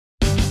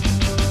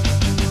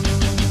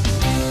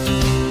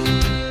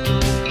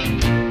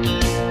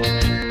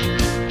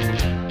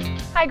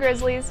Hi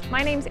Grizzlies,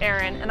 my name's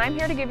Erin and I'm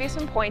here to give you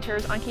some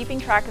pointers on keeping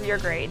track of your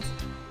grades.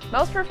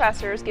 Most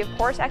professors give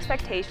course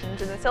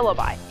expectations in the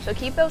syllabi, so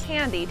keep those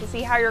handy to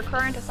see how your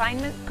current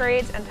assignment,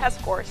 grades, and test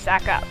scores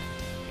stack up.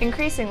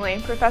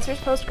 Increasingly, professors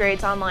post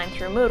grades online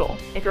through Moodle.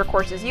 If your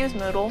courses use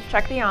Moodle,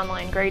 check the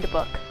online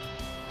gradebook.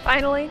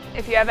 Finally,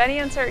 if you have any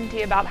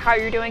uncertainty about how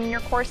you're doing in your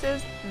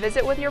courses,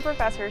 visit with your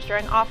professors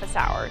during office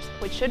hours,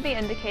 which should be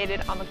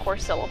indicated on the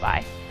course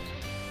syllabi.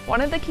 One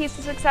of the keys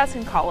to success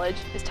in college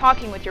is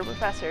talking with your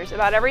professors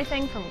about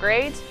everything from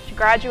grades to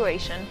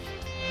graduation